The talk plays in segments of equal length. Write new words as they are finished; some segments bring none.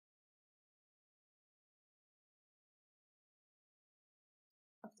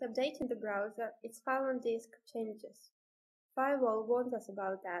To update in the browser, its file on disk changes. Firewall warns us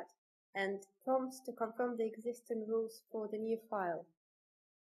about that and prompts to confirm the existing rules for the new file.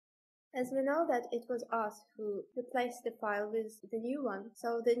 As we know that it was us who replaced the file with the new one,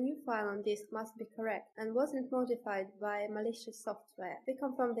 so the new file on disk must be correct and wasn't modified by malicious software, we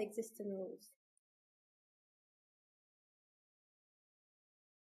confirm the existing rules.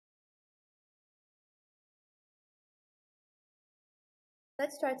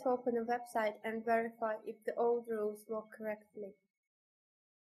 Let's try to open a website and verify if the old rules work correctly.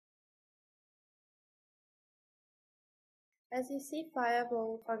 As you see,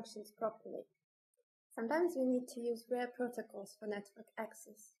 Firewall functions properly. Sometimes we need to use rare protocols for network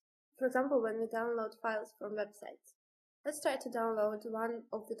access. For example, when we download files from websites. Let's try to download one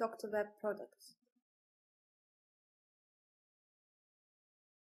of the Dr.Web products.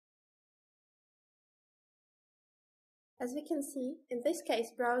 As we can see, in this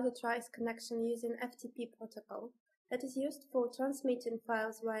case, browser tries connection using FTP protocol that is used for transmitting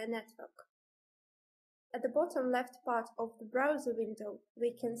files via network. At the bottom left part of the browser window,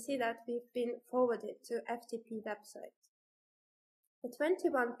 we can see that we've been forwarded to FTP website. The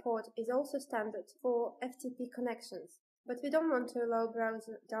 21 port is also standard for FTP connections, but we don't want to allow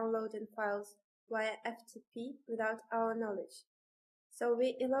browser downloading files via FTP without our knowledge, so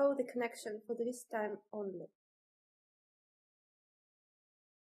we allow the connection for this time only.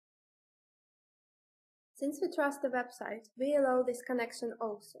 Since we trust the website, we allow this connection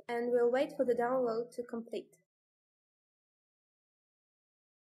also, and we'll wait for the download to complete.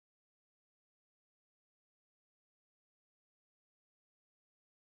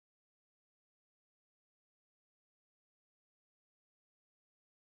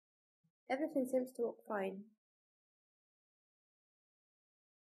 Everything seems to work fine.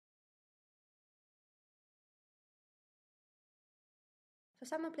 For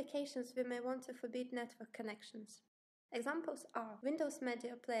some applications, we may want to forbid network connections. Examples are Windows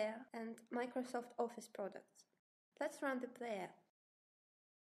Media Player and Microsoft Office products. Let's run the player.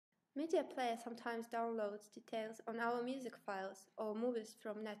 Media Player sometimes downloads details on our music files or movies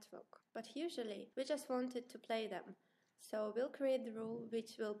from network, but usually we just wanted to play them, so we'll create the rule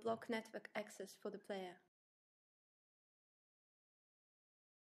which will block network access for the player.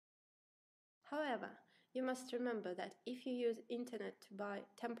 However, you must remember that if you use internet to buy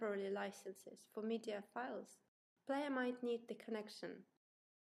temporary licenses for media files, the player might need the connection.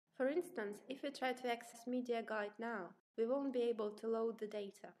 For instance, if we try to access Media Guide now, we won't be able to load the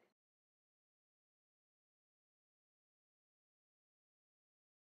data.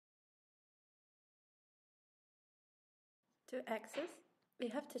 To access, we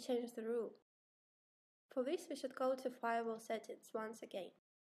have to change the rule. For this, we should go to Firewall settings once again.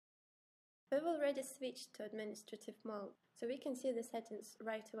 We've already switched to administrative mode, so we can see the settings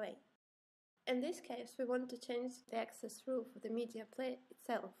right away. In this case, we want to change the access rule for the media player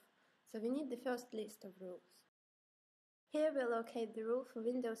itself, so we need the first list of rules. Here we locate the rule for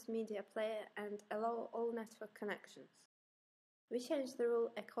Windows Media Player and allow all network connections. We change the rule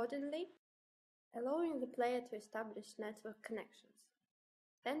accordingly, allowing the player to establish network connections.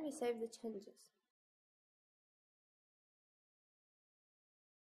 Then we save the changes.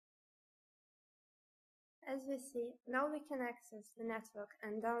 As we see, now we can access the network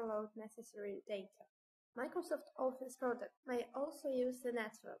and download necessary data. Microsoft Office product may also use the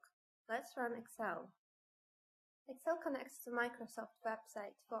network. Let's run Excel. Excel connects to Microsoft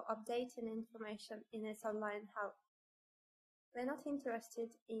website for updating information in its online hub. We're not interested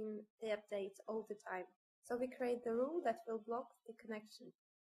in the updates all the time, so we create the rule that will block the connection.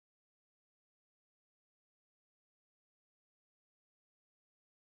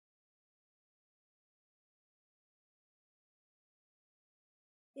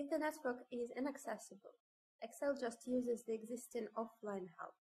 If the network is inaccessible, Excel just uses the existing offline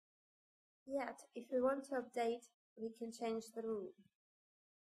hub. Yet, if we want to update, we can change the rule.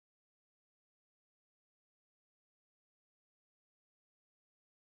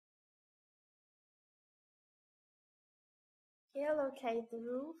 Here locate the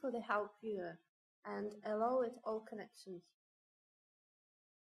rule for the help viewer and allow it all connections.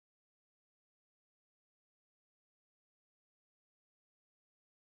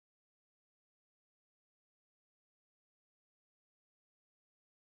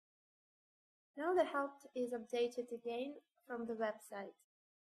 Now the help is updated again from the website.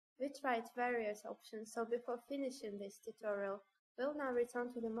 We tried various options, so before finishing this tutorial, we'll now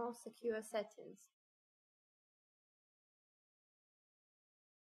return to the more secure settings.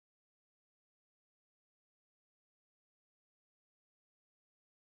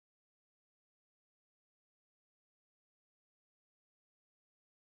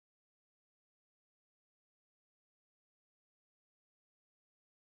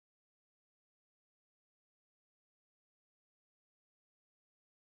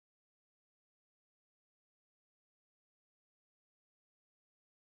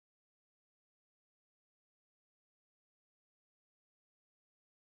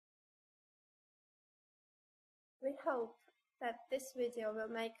 We hope that this video will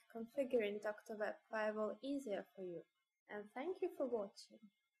make configuring Dr.Web Firewall easier for you, and thank you for watching.